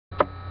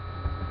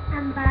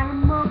Hello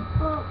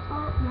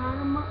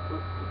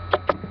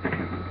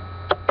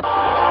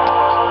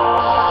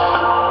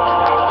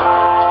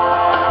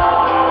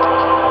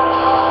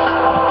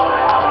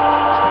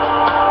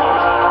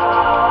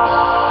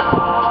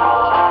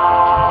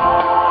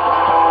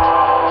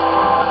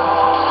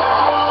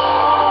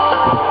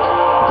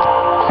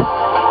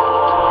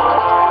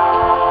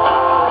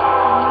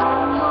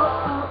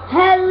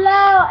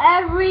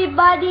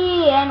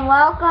everybody and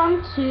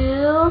welcome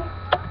to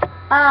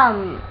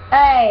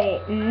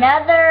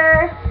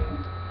another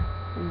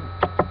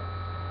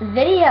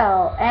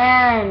video,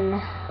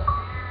 and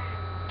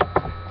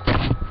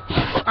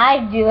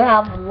I do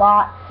have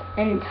lots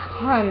and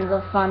tons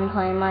of fun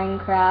playing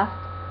Minecraft,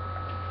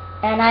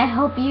 and I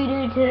hope you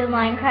do too,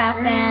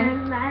 Minecraft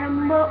fans.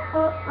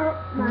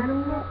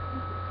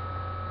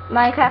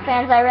 Minecraft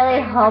fans, I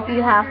really hope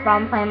you have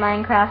fun playing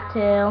Minecraft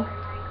too.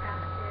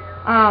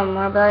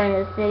 We're building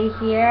the city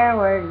here.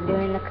 We're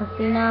doing the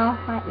casino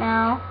right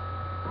now.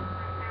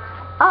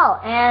 Oh,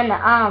 and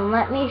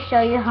let me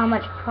show you how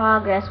much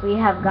progress we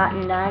have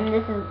gotten done.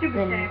 This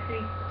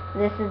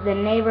is the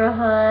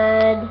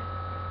neighborhood,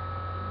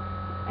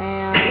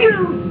 and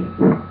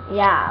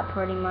yeah,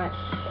 pretty much.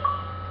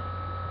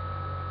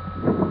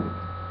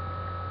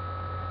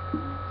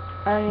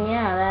 And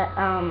yeah, that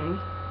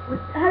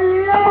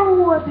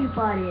hello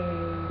everybody.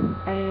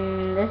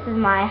 And this is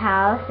my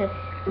house.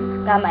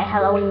 Got my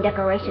Halloween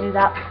decorations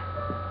up.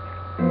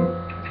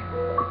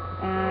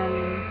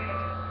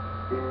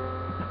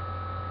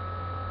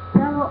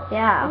 So,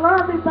 yeah. hello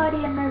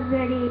everybody in this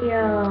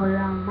video.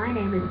 My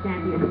name is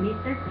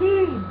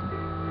Samuel13.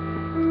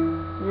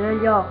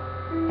 Yo.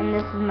 And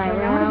this is my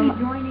room. I'm going to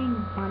be joining.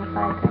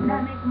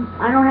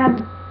 I don't have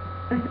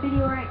a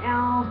video right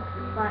now,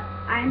 but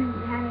I'm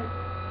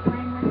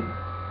playing with this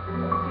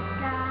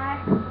guy.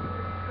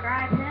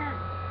 Subscribe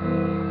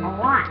him a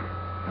lot.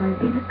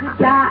 He's a good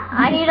guy.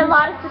 I need a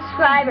lot of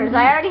subscribers.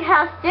 I already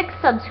have 6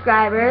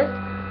 subscribers.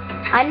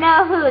 I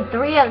know who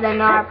 3 of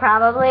them are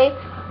probably.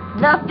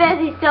 The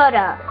Fizzy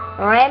Soda,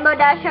 Rainbow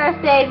Dasher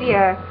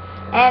Savior,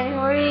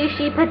 and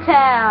Rishi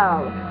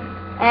Patel.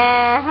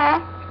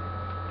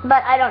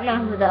 But I don't know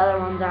who the other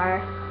ones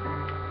are.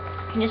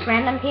 Just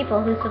random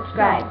people who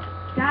subscribe.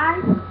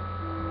 Guys.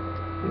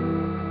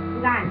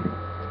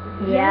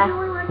 Yeah.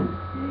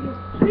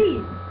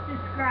 Please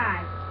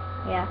subscribe.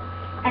 Yeah.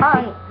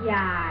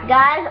 Yeah.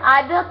 Guys,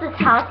 I built this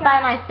house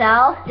by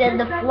myself. Did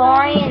the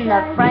flooring and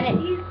the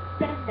furniture.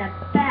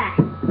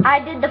 I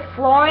did the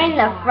flooring,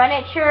 the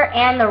furniture,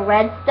 and the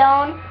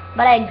redstone,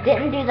 but I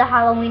didn't do the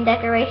Halloween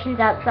decorations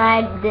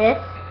outside this,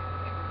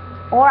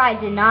 or I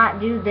did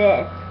not do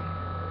this.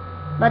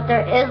 But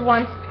there is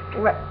one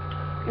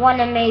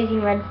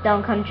amazing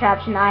redstone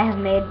contraption I have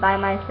made by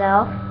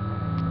myself.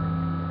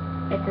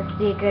 It's a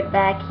secret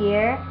back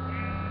here.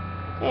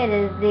 It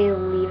is the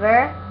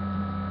lever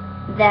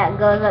that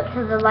goes up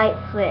to the light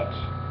switch,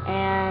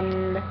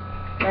 and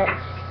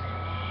let's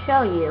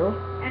show you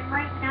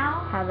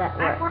how that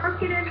works. I'm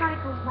working in my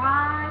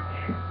garage.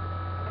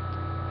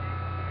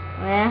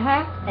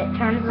 It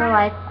turns the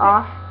lights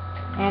off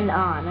and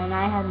on, and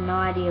I have no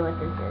idea what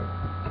this is.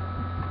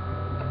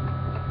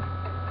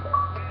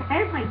 I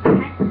have my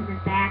tent in the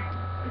back,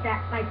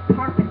 my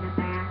tarp in the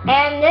back.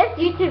 And this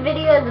YouTube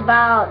video is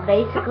about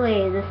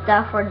basically the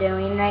stuff we're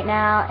doing right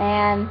now,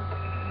 and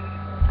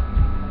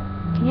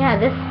yeah,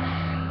 this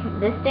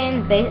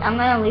thing's I'm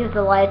gonna leave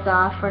the lights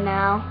off for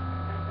now.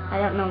 I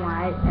don't know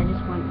why. I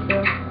just want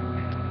to.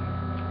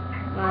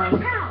 You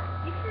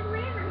should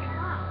leave it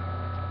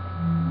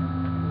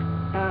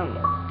alone.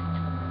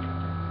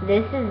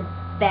 This is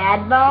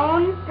Bad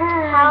Bone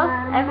house,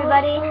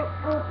 everybody.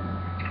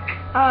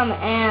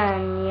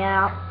 And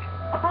yeah,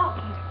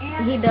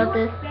 he built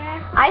this.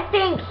 I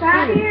think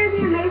Here's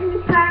the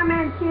Amazing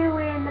Spider-Man 2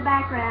 in the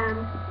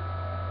background.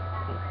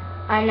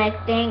 And I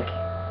think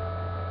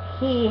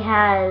he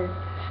has.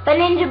 But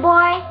Ninja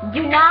Boy,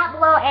 do not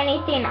blow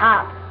anything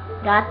up.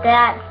 Got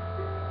that?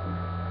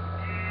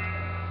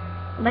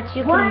 But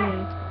you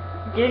can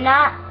do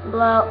not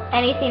blow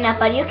anything up.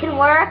 But you can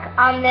work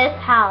on this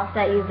house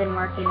that you've been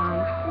working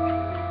on.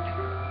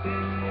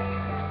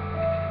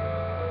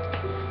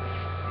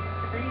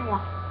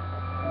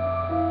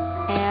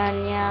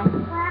 And yeah.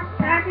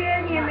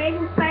 Here's the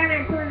Amazing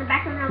Spider-Man 2 in the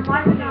background.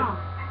 Watch it all.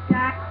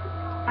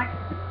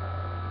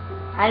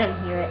 I don't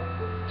hear it.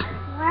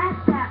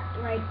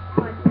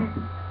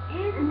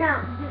 No,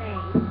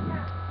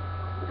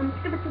 I'm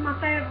skipping to my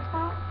favorite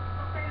part.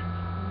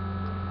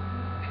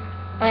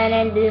 And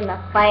then do my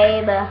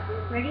favor.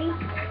 Ready?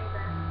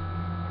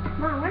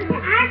 Mom, where's the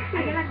action?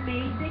 I got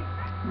basic.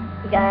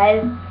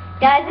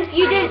 Guys, if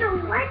you did,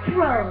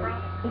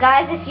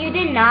 guys, if you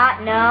did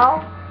not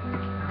know,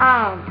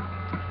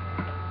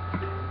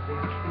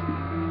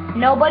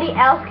 nobody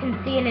else can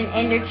see in an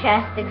ender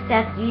chest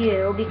except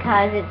you,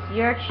 because it's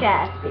your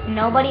chest.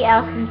 Nobody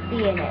else can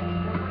see in it.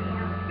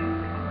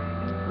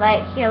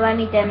 Like, here, let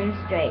me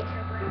demonstrate.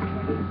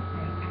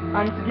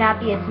 On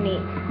Snappiest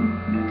Meat.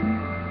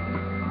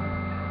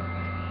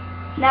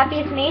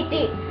 Snappiest Meat,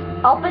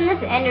 open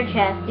this ender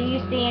chest. Do you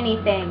see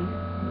anything?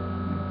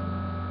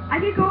 I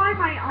could go on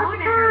my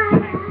own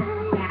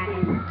ender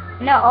chest.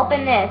 No,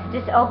 open this.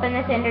 Just open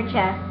this ender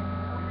chest.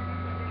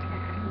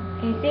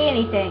 Can you see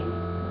anything?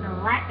 No,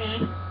 let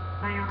me.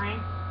 Finally.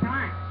 Come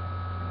on.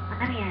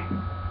 Let me in.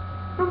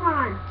 Come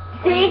on.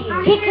 See?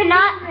 He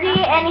cannot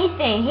see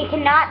anything. He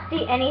cannot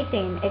see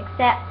anything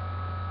except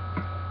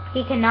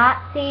he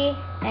cannot see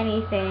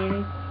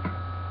anything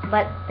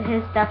but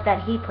his stuff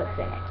that he puts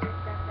in it.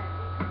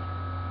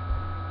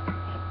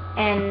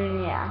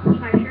 And yeah.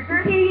 My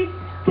trigger?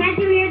 Can't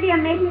you hear the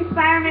Amazing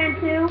Spider-Man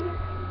 2?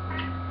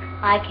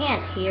 I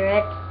can't hear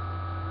it.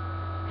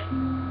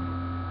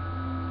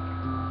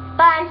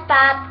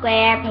 SpongeBob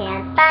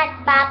SquarePants,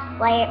 SpongeBob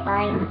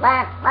SquarePants,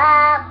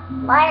 SpongeBob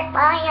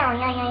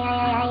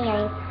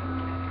SquarePants.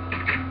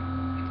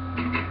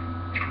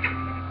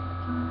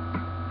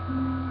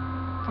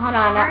 Hold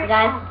on,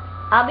 guys.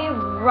 I'll be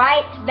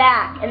right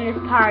back in this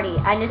party.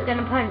 I'm just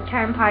gonna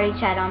turn party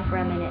chat on for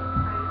a minute.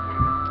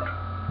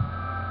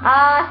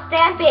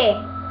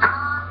 Stampy.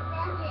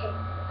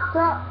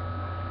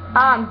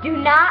 Do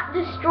not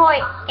destroy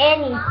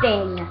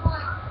anything.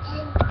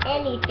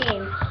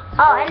 Anything.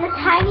 Oh, and the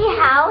tiny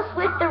house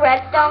with the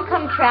redstone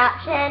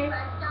contraption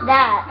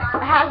that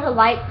has a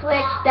light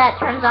switch that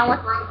turns on with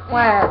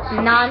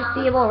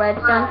non-seeable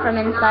redstone from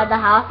inside the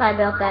house. I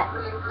built that.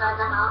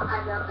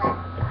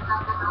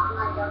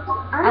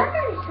 I'm not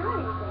going to destroy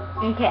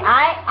anything. Okay,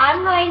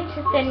 I'm going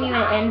to send you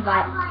an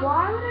invite.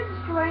 Why would I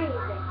destroy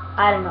anything?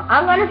 I don't know.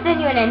 I'm going to send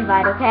you an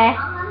invite, okay?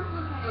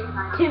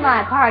 To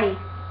my party.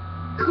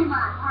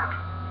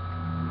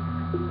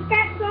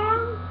 That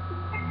song?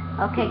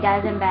 Okay,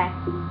 guys, I'm back.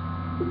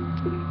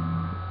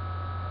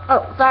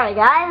 Oh, sorry,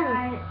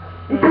 guys.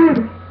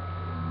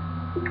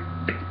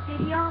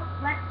 Video,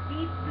 let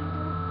me do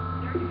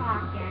your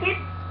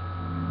talking.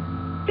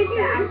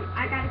 I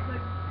got a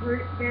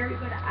very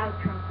good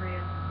outro for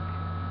you.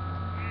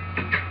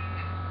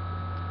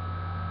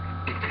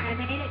 I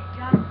made it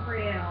just for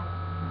you.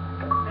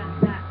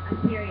 I'm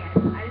serious. I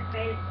just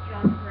made it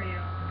just for you.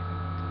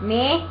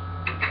 Me?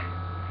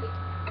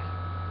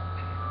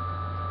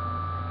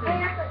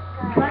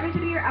 Let me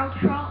do your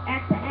outro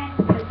at the end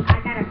because I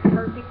got a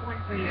perfect one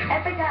for you.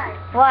 Epic guy.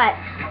 What?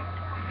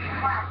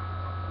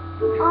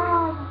 Do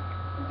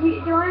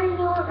you want to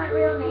know what my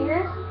real name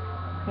is?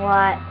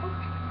 What?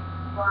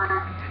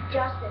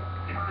 Justin.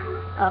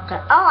 Okay.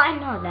 Oh, I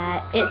know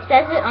that. It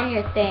says it on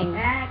your thing.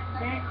 That's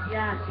it,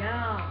 Joe.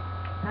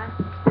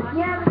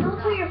 Yeah, but don't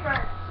tell your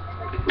friends.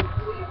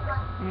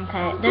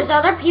 Okay. There's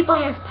other people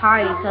in this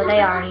party, so they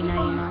already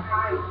know, you know.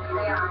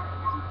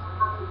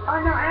 Oh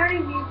no, I already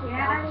knew you.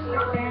 Yeah, I didn't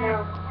really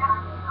know.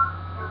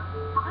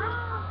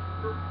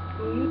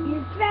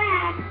 He's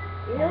back.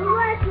 Little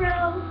retro.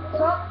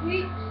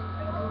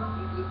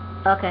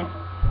 Okay.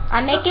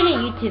 I'm making a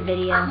YouTube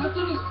video.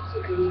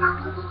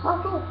 Oh,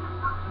 cool.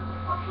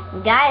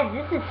 Guys,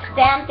 this is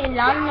Stampy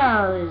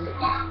Longnose.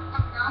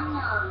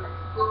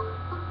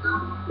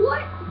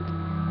 What?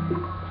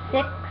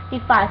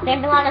 65.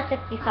 Stampy Longnose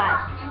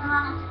 65.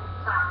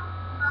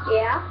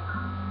 Yeah?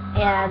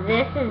 Yeah,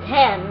 this is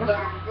him.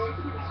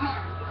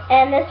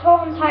 And this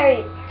whole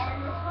entire...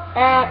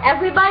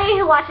 everybody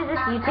who watches this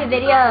YouTube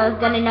video is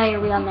gonna know your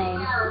real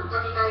name.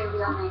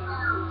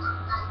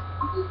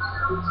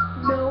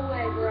 No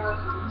way, bro.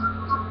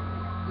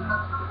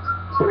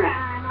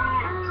 Yeah.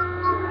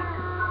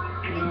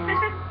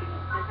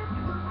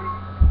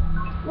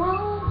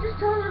 Well, just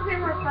tell them to pay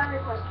my friend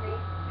request me.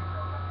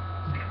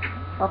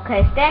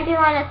 Okay, Stampy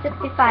Longnose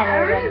 65. I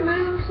already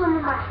Everybody. moved some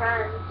of my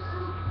friends.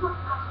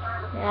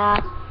 Yeah.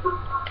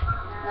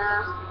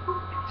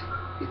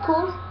 You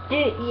cool?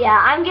 Dude, yeah,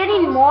 I'm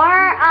getting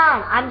more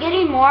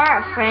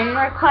friend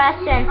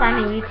requests since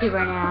I'm a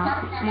YouTuber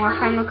now. More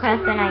friend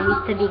requests than I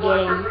used to be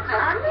getting.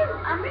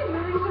 I'm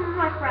removing some of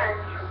my friends.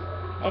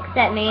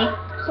 Except me.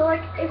 So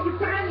like, if you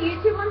put it on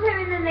YouTube one time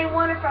and then they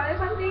want to friend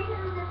request me,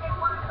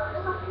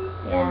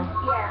 Yeah.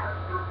 yeah.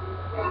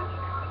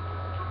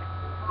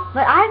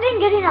 But I've been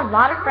getting a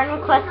lot of friend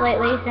requests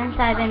lately since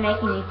I've been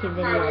making YouTube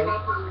videos.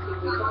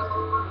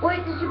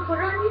 Wait, did you put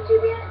it on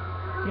YouTube yet?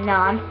 No,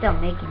 I'm still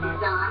making it.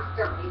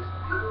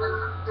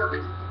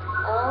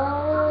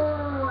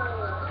 Oh.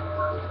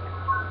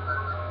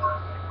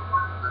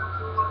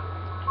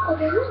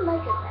 Okay, who's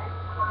Mike is that?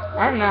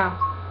 I don't know.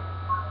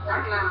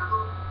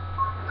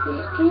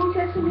 Can you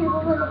check some people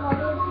from the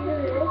party and see who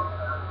it is?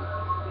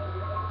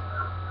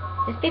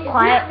 Just be It's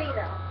quiet. not me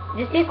though.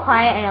 Just be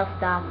quiet and it'll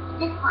stop.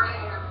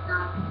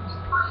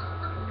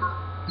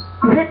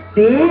 Is it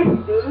big?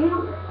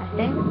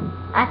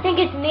 I think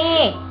it's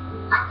me.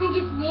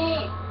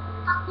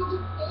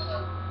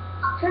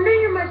 Turn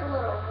down your mic a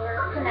little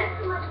or connect.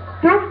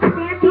 That's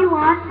Stampy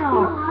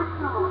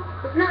Longnose.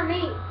 It's not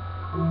me.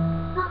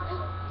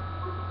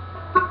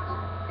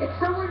 It's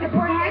someone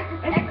important.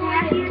 It's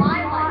echoing in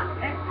my mic.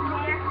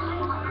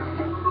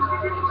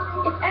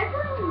 It's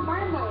echoing in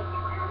my mic.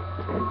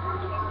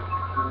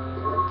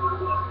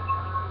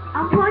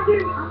 Unplug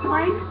your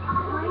mic.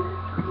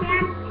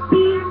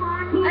 Stampy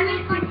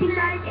Longnose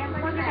 65 and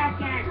plug it back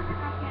in.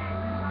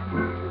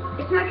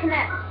 It's my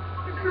connect.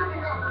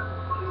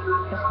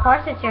 Of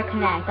course it's your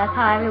Connect. That's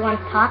how everyone's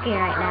talking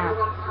right now.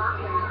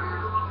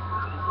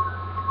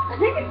 I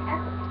think it's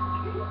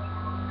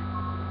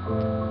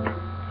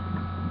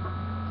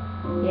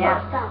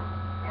Yeah. Stop.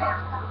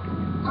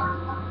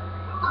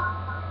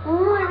 Oh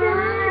my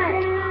god.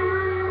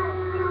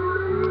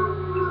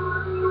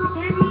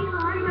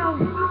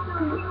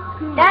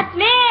 That's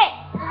me!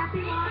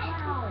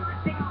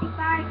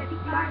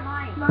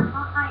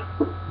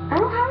 I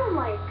don't have a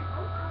mic.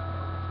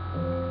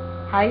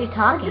 How are you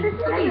talking?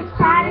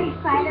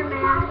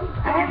 Spider-Man.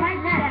 I have my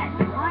net.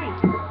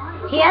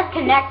 He has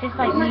Connect just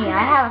like me.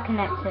 I have a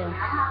Connect too.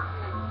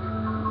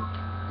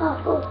 Oh,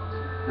 cool.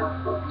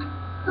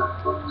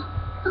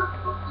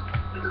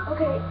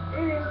 Okay,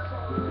 it is.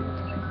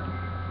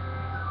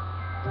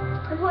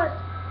 What?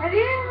 Have you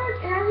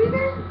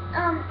guys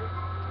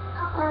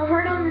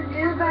heard on the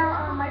news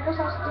about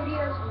Microsoft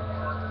Studios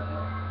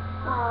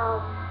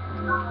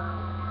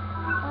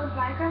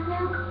Minecraft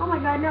now? Oh my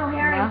god, no,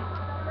 Harry. Yeah.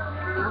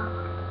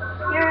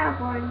 You're out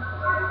for him.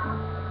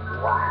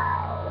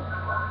 Wow.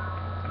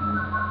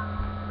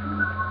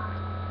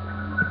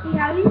 See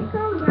how he's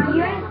so young?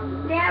 You guys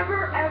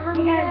never ever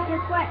Because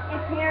guess what?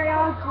 It's Harry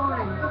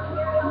Osborn.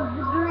 He's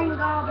the Green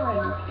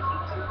Goblin.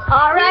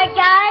 Alright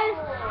guys,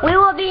 we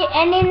will be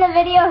ending the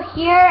video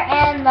here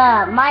and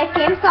my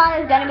theme song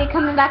is going to be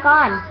coming back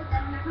on.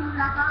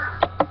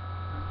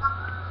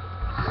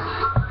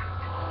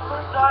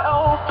 First I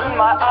opened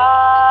my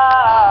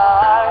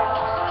eyes,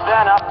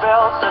 then I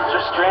felt such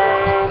a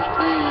strange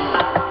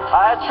breeze.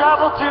 I had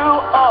traveled to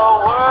a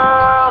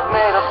world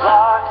made of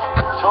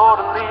lies,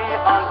 told